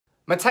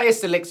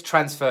Matthijs de Ligt's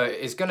transfer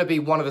is going to be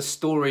one of the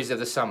stories of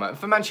the summer. And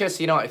for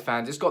Manchester United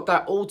fans, it's got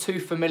that all too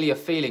familiar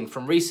feeling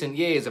from recent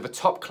years of a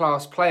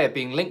top-class player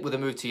being linked with a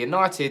move to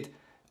United,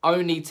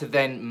 only to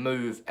then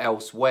move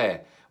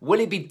elsewhere. Will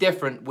it be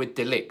different with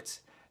de Ligt?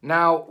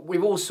 Now,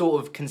 we've all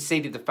sort of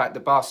conceded the fact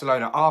that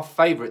Barcelona are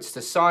favourites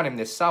to sign him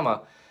this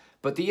summer,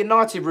 but the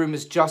United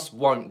rumours just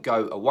won't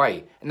go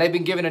away. And they've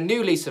been given a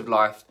new lease of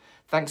life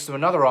thanks to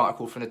another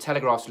article from the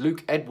Telegraph's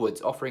Luke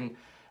Edwards offering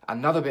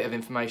another bit of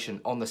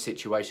information on the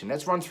situation.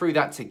 Let's run through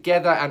that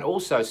together, and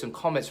also some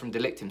comments from de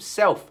Ligt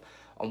himself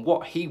on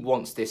what he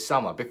wants this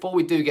summer. Before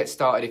we do get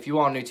started, if you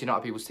are new to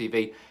United People's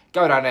TV,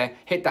 go down there,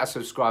 hit that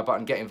subscribe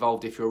button, get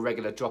involved. If you're a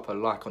regular, drop a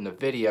like on the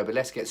video, but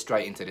let's get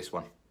straight into this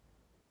one.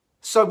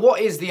 So what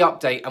is the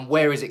update and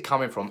where is it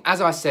coming from? As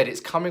I said, it's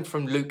coming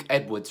from Luke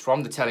Edwards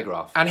from The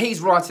Telegraph. And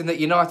he's writing that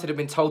United have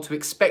been told to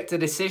expect a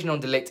decision on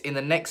de Ligt in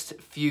the next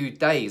few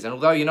days. And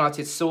although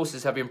United's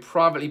sources have been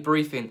privately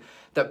briefing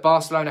that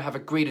Barcelona have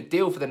agreed a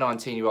deal for the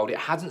 19-year-old, it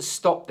hasn't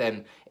stopped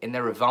them in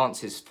their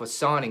advances for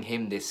signing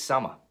him this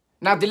summer.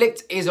 Now, de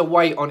Ligt is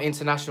away on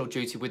international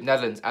duty with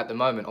Netherlands at the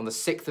moment. On the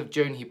 6th of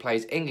June, he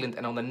plays England,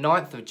 and on the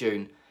 9th of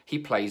June, he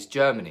plays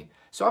Germany.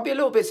 So I'd be a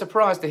little bit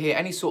surprised to hear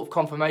any sort of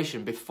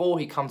confirmation before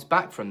he comes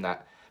back from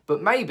that.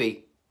 But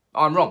maybe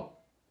I'm wrong,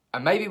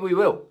 and maybe we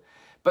will.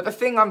 But the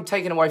thing I'm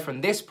taking away from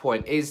this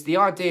point is the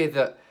idea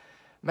that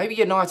maybe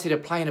United are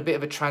playing a bit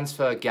of a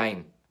transfer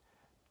game.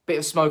 Bit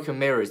of smoke and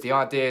mirrors. The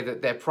idea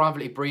that they're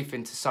privately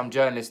briefing to some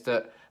journalists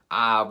that,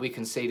 we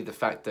conceded the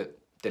fact that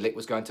de Ligt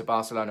was going to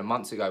Barcelona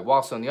months ago,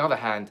 whilst on the other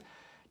hand,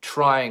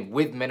 trying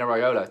with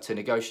Raiola to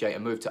negotiate a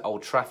move to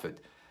Old Trafford.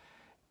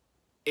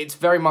 It's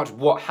very much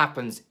what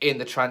happens in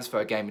the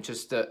transfer game. It's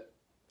just that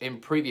in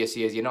previous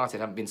years, United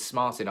haven't been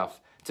smart enough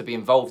to be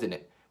involved in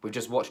it. We've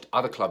just watched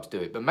other clubs do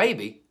it. But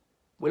maybe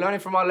we're learning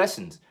from our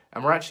lessons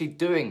and we're actually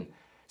doing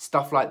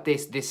stuff like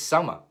this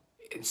summer.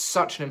 It's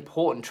such an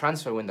important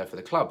transfer window for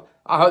the club.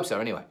 I hope so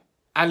anyway.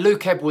 And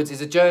Luke Edwards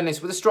is a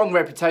journalist with a strong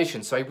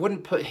reputation, so he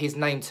wouldn't put his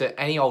name to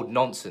any old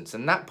nonsense,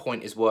 and that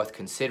point is worth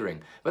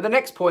considering. But the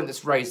next point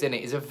that's raised in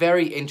it is a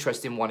very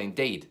interesting one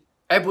indeed.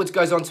 Edwards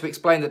goes on to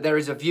explain that there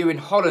is a view in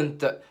Holland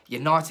that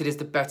United is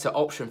the better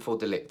option for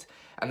de Ligt,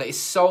 and that his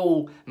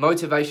sole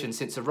motivation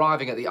since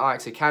arriving at the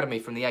Ajax academy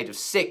from the age of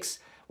 6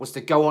 was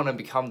to go on and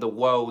become the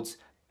world's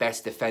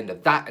best defender.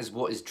 That is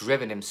what has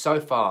driven him so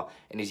far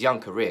in his young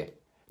career.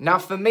 Now,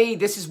 for me,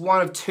 this is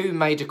one of two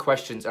major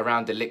questions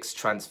around de Ligt's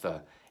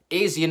transfer.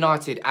 Is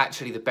United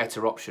actually the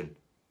better option?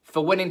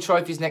 For winning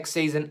trophies next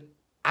season?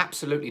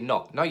 Absolutely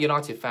not. No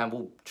United fan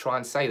will try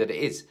and say that it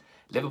is.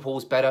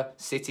 Liverpool's better,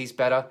 City's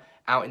better,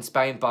 out in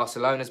Spain,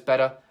 Barcelona's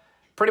better.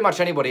 Pretty much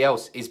anybody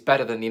else is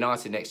better than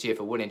United next year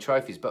for winning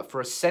trophies. But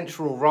for a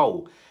central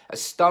role, a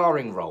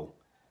starring role,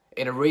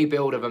 in a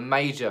rebuild of a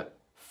major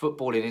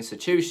footballing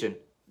institution,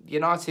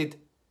 United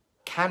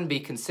can be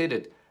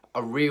considered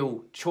a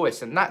real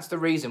choice, and that's the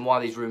reason why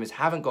these rumours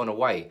haven't gone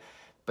away.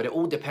 But it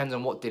all depends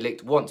on what de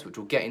Ligt wants, which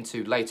we'll get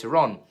into later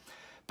on.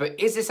 But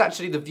is this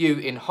actually the view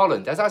in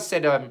Holland? As I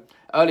said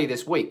earlier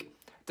this week,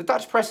 the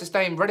Dutch press are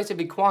staying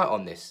relatively quiet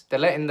on this. They're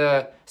letting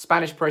the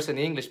Spanish press and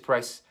the English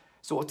press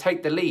sort of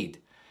take the lead.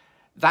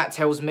 That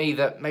tells me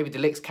that maybe de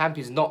Ligt's camp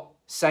is not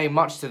saying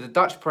much to the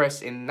Dutch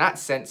press. In that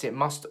sense, it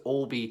must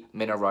all be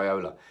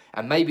Raiola.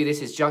 And maybe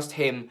this is just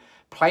him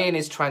playing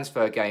his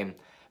transfer game,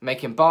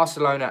 making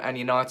Barcelona and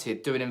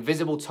United do an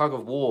invisible tug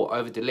of war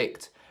over de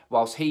Ligt,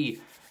 whilst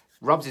he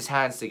rubs his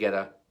hands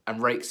together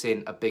and rakes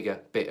in a bigger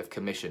bit of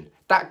commission.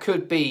 That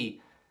could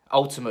be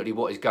ultimately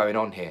what is going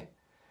on here.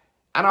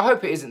 And I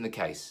hope it isn't the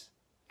case.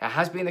 It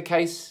has been the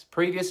case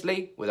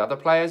previously with other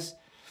players,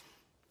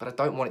 but I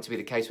don't want it to be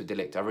the case with de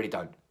Ligt. I really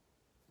don't.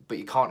 But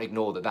you can't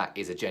ignore that that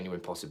is a genuine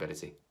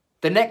possibility.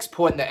 The next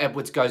point that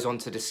Edwards goes on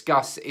to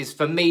discuss is,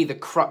 for me, the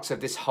crux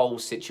of this whole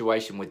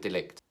situation with de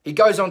Ligt. He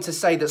goes on to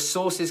say that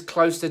sources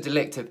close to de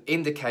Ligt have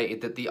indicated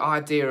that the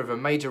idea of a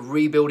major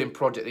rebuilding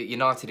project at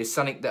United is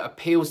something that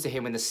appeals to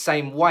him in the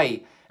same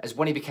way as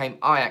when he became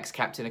Ajax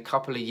captain a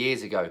couple of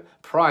years ago,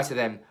 prior to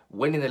them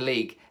winning the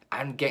league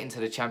and getting to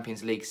the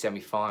Champions League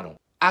semi-final.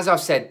 As I've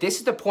said, this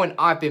is the point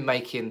I've been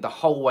making the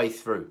whole way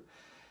through.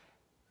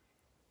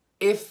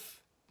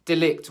 If de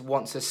Ligt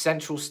wants a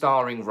central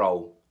starring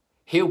role,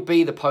 he'll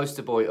be the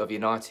poster boy of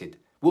United.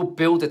 We'll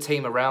build a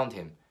team around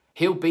him.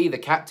 He'll be the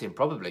captain,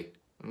 probably.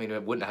 I mean, I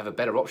wouldn't have a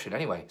better option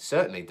anyway.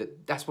 Certainly,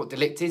 that's what de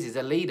Ligt is. He's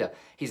a leader.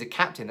 He's a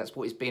captain. That's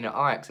what he's been at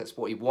Ajax. That's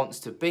what he wants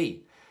to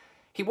be.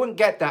 He wouldn't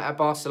get that at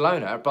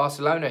Barcelona. At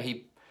Barcelona,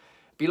 he'd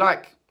be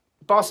like,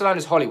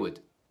 Barcelona's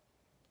Hollywood.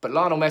 But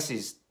Lionel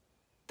Messi's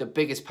the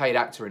biggest paid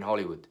actor in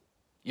Hollywood.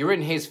 You're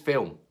in his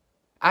film.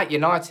 At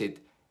United,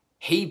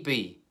 he'd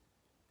be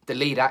the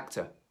lead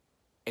actor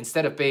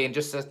instead of being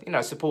just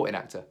a supporting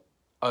actor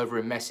over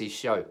in Messi's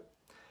show.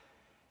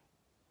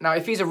 Now,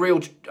 if he's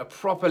a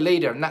proper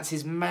leader and that's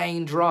his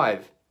main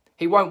drive,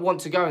 he won't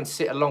want to go and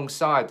sit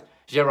alongside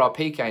Gerard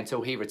Piqué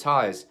until he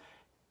retires.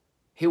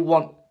 He'll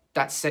want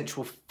that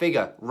central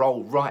figure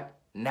role right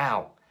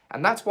now.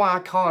 And that's why I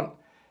can't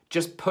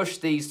just push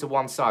these to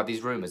one side,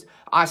 these rumours.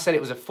 I said it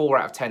was a 4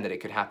 out of 10 that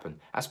it could happen.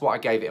 That's what I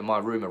gave it in my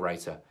rumour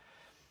rater.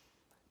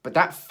 But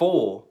that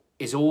 4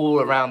 is all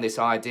around this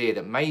idea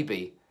that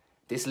maybe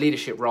this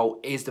leadership role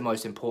is the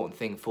most important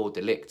thing for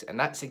De Ligt. And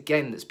that's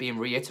being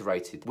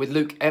reiterated with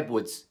Luke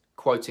Edwards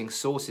quoting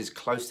sources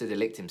close to De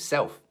Ligt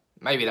himself.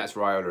 Maybe that's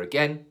Raiola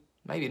again,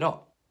 maybe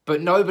not.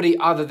 But nobody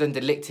other than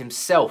De Ligt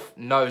himself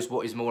knows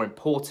what is more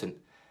important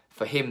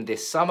for him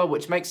this summer,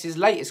 which makes his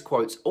latest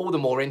quotes all the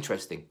more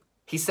interesting.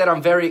 He said,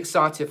 "I'm very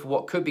excited for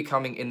what could be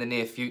coming in the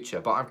near future,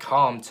 but I'm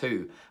calm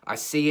too. I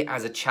see it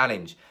as a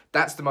challenge.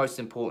 That's the most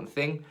important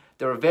thing.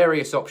 There are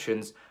various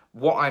options.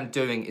 What I'm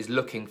doing is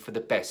looking for the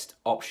best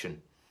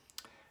option."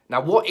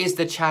 Now, what is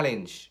the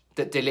challenge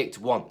that De Ligt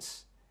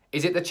wants?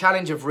 Is it the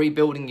challenge of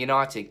rebuilding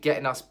United,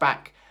 getting us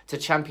back to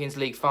Champions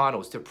League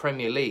finals, to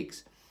Premier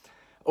Leagues?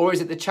 Or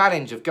is it the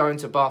challenge of going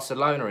to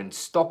Barcelona and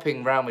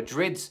stopping Real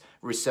Madrid's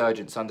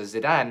resurgence under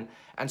Zidane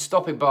and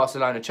stopping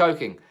Barcelona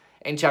choking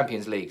in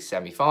Champions League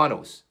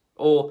semi-finals?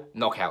 Or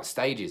knockout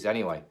stages,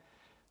 anyway.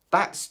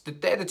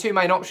 They're the two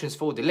main options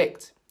for De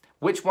Ligt.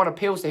 Which one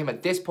appeals to him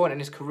at this point in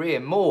his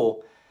career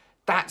more?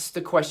 That's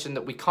the question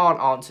that we can't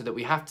answer, that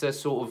we have to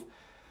sort of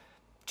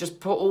just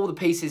put all the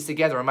pieces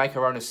together and make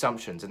our own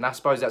assumptions. And I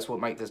suppose that's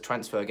what makes the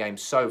transfer game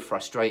so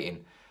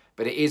frustrating.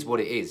 But it is what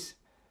it is.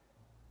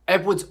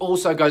 Edwards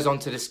also goes on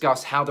to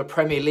discuss how the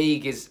Premier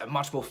League is a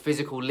much more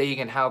physical league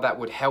and how that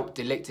would help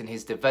De Ligt in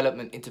his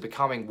development into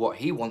becoming what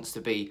he wants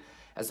to be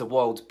as the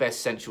world's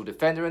best central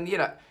defender. And, you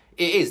know,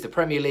 it is. The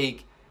Premier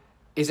League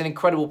is an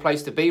incredible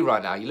place to be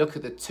right now. You look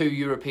at the 2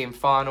 European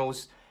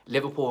finals,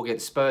 Liverpool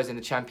against Spurs in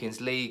the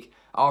Champions League,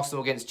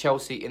 Arsenal against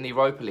Chelsea in the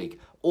Europa League,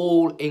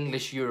 all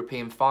English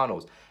European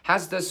finals.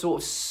 Has the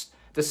sort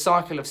of the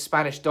cycle of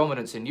Spanish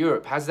dominance in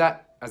Europe, has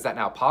that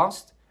now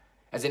passed?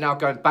 Has it now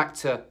gone back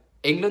to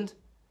England?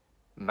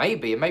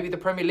 Maybe, and maybe the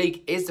Premier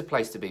League is the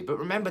place to be. But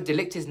remember, De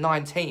Ligt is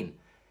 19.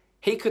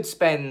 He could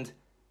spend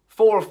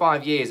 4 or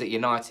 5 years at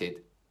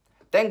United,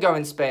 then go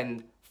and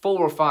spend 4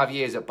 or 5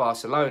 years at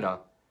Barcelona,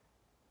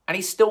 and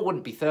he still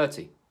wouldn't be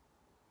 30.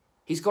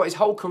 He's got his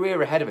whole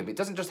career ahead of him. It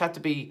doesn't just have to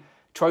be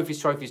trophies,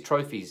 trophies,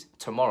 trophies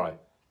tomorrow.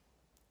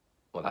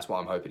 Well, that's what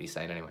I'm hoping he's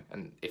saying anyway.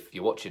 And if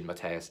you're watching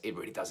Matthijs, it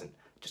really doesn't.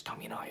 Just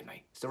come United,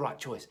 mate. It's the right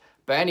choice.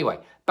 But anyway,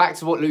 back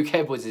to what Luke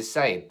Edwards is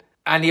saying.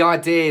 And the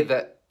idea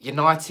that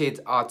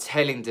United are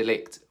telling De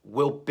Ligt,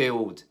 we'll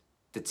build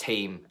the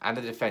team and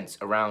the defence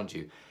around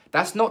you.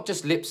 That's not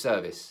just lip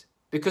service.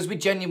 Because we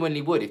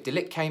genuinely would. If De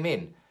Ligt came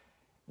in,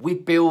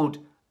 he'd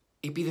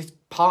be the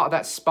part of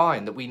that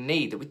spine that we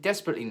need, that we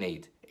desperately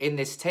need in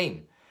this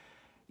team.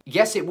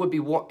 Yes, it would be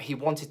what he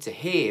wanted to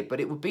hear, but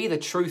it would be the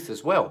truth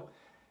as well.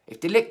 If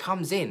De Ligt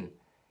comes in,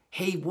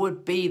 he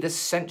would be the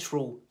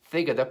central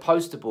figure, the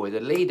poster boy,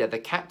 the leader, the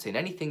captain,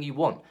 anything you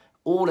want,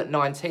 all at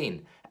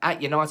 19,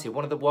 at United,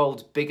 one of the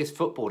world's biggest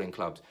footballing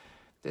clubs.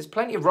 There's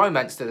plenty of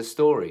romance to the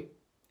story.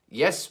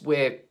 Yes,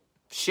 we're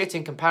shit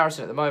in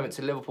comparison at the moment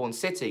to Liverpool and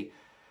City,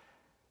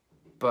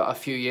 but a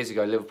few years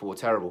ago, Liverpool were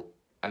terrible.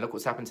 And look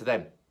what's happened to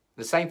them.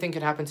 The same thing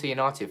could happen to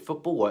United.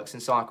 Football works in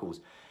cycles.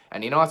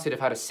 And United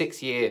have had a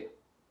 6-year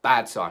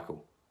bad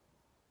cycle.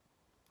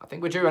 I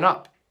think we're due an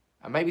up.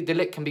 And maybe De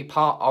Ligt can be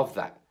part of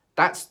that.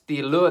 That's the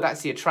allure,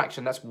 that's the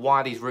attraction, that's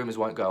why these rumours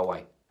won't go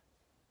away.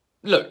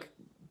 Look,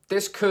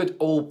 this could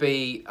all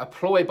be a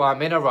ploy by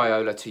Mino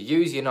Raiola to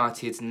use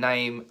United's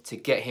name to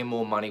get him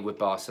more money with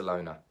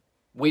Barcelona.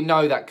 We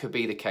know that could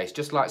be the case.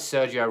 Just like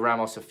Sergio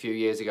Ramos a few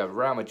years ago with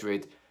Real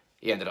Madrid,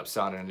 he ended up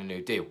signing a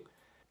new deal.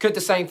 Could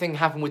the same thing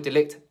happen with De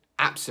Ligt?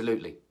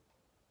 Absolutely.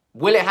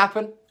 Will it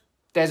happen?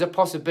 There's a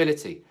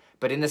possibility.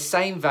 But in the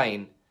same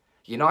vein,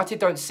 United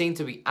don't seem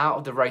to be out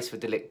of the race for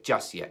De Ligt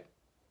just yet.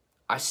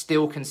 I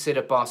still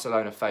consider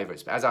Barcelona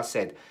favourites. But as I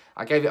said,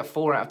 I gave it a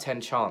 4 out of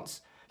 10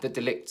 chance that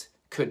De Ligt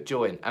could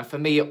join. And for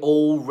me, it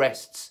all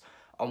rests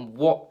on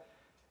what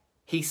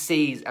he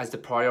sees as the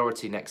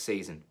priority next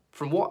season.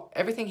 From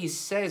everything he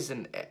says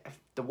and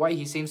the way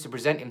he seems to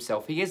present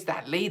himself, he is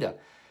that leader.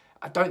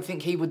 I don't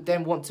think he would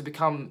then want to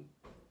become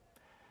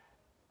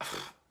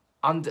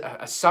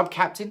a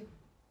sub-captain,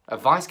 a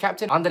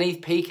vice-captain,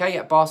 underneath PK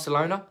at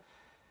Barcelona.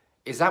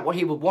 Is that what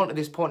he would want at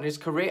this point in his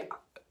career?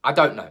 I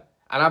don't know.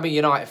 And I'm a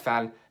United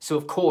fan, so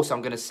of course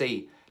I'm going to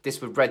see this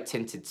with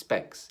red-tinted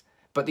specs.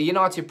 But the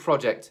United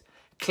project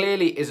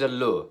clearly is a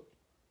lure.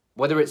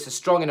 Whether it's a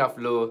strong enough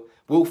lure,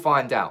 we'll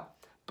find out.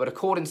 But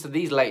according to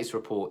these latest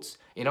reports,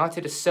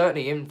 United is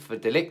certainly in for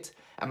De Ligt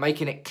and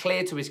making it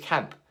clear to his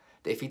camp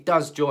that if he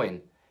does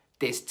join,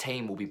 this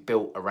team will be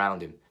built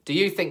around him. Do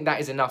you think that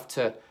is enough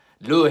to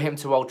lure him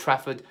to Old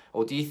Trafford?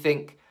 Or do you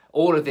think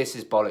all of this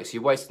is bollocks?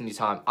 You're wasting your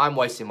time. I'm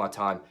wasting my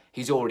time.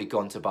 He's already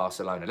gone to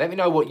Barcelona. Let me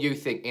know what you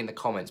think in the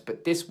comments.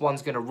 But this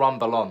one's going to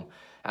rumble on.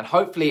 And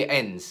hopefully it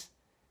ends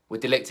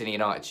with De Ligt in a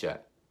United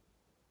shirt.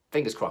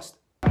 Fingers crossed.